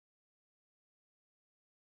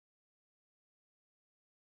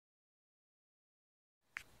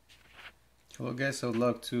Hello guys, I would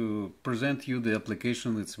like to present you the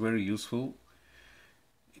application. It's very useful.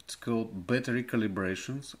 It's called battery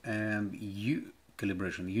calibrations, and you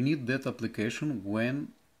need that application when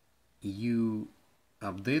you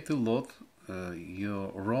update a lot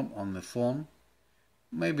your ROM on the phone.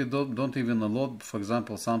 Maybe don't even a lot. For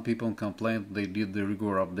example, some people complain they did the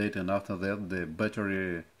regular update and after that the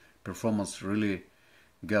battery performance really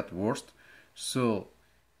got worse. So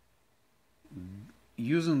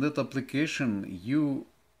using that application you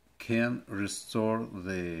can restore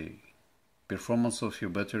the performance of your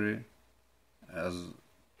battery as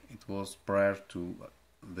it was prior to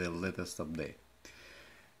the latest update.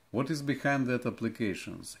 What is behind that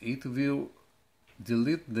application? It will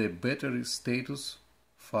delete the battery status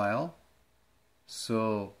file.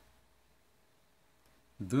 So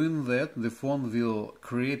doing that, the phone will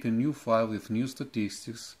create a new file with new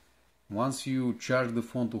statistics. Once you charge the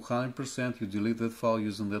phone to 100%, you delete that file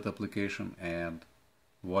using that application, and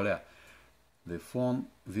voila, the phone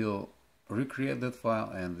will recreate that file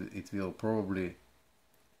and it will probably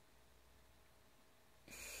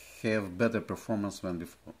have better performance than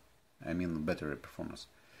before. I mean battery performance.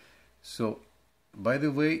 So by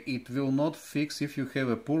the way, it will not fix if you have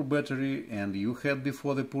a poor battery and you had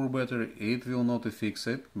before the poor battery, it will not fix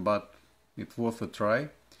it, but it's worth a try.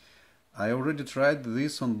 I already tried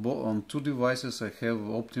this on two devices. I have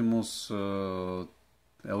Optimus,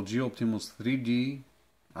 LG Optimus 3D.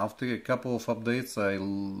 After a couple of updates I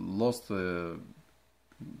lost the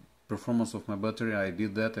performance of my battery. I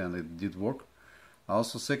did that and it did work.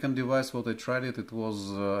 Also, second device what I tried it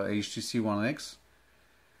was HTC One X.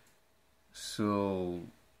 So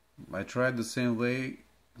I tried the same way,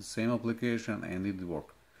 the same application, and it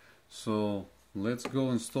worked. So let's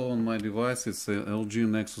go install on my device. It's a LG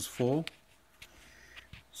Nexus 4.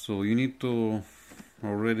 So you need to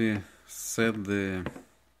already set the...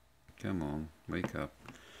 Come on, wake up.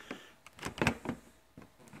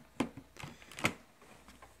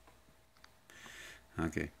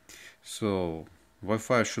 Okay, so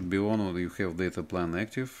Wi-Fi should be on or you have data plan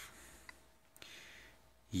active.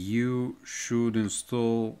 You should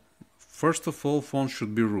install, first of all, phone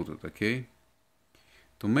should be rooted, okay?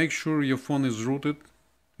 To make sure your phone is rooted,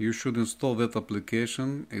 you should install that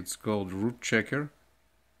application. It's called Root Checker.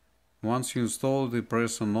 Once you install it,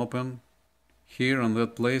 press on open. Here on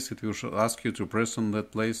that place, it will ask you to press on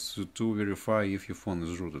that place to verify if your phone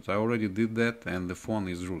is rooted. I already did that and the phone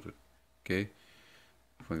is rooted, okay?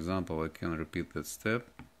 For example, I can repeat that step.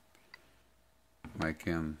 I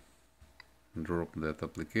can drop that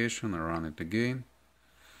application and run it again.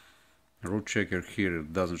 Root checker here,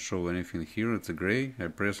 it doesn't show anything here, it's a gray. I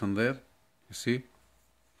press on that, you see,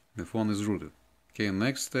 the phone is rooted. Okay,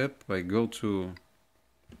 next step, I go to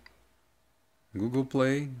Google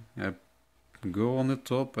Play, I go on the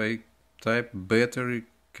top, I type battery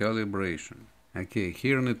calibration. Okay,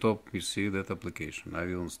 here on the top you see that application. I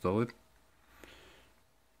will install it.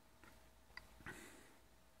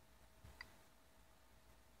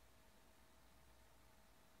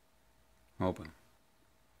 Open.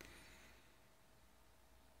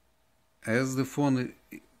 As the phone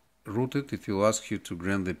rooted, it will ask you to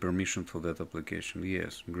grant the permission for that application.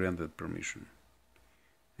 Yes, grant that permission.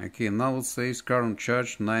 Okay, now it says current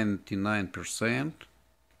charge 99%.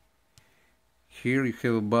 Here you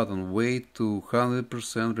have a button wait to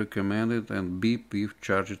 100% recommended and beep if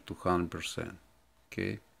charged to 100%.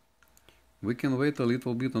 Okay. We can wait a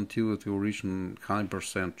little bit until it will reach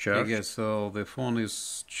 100% charge. Okay guys, so the phone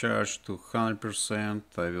is charged to 100%.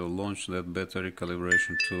 I will launch that battery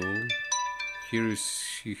calibration tool. Here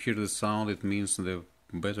you hear the sound, it means the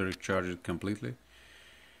battery charged completely.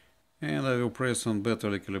 And I will press on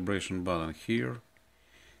battery calibration button here.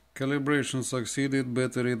 Calibration succeeded,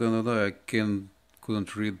 battery, I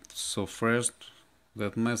couldn't read so fast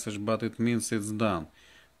that message, but it means it's done.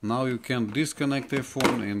 Now you can disconnect the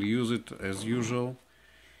phone and use it as usual.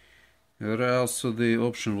 There are also the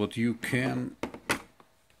option what you can.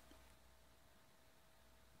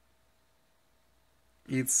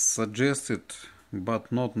 It's suggested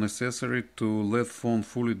but not necessary to let phone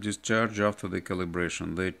fully discharge after the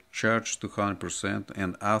calibration. They charge to 100%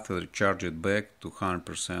 and after they charge it back to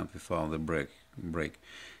 100% without the break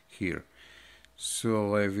here.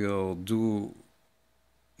 So I will do,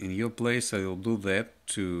 in your place I will do that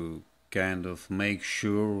to kind of make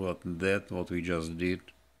sure what we just did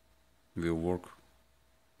will work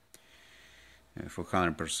for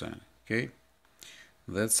 100%. Okay,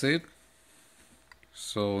 that's it.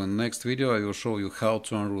 So in the next video I will show you how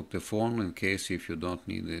to unroot the phone in case if you don't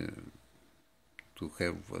need to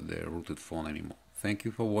have the rooted phone anymore. Thank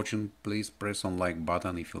you for watching. Please press on like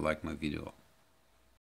button if you like my video.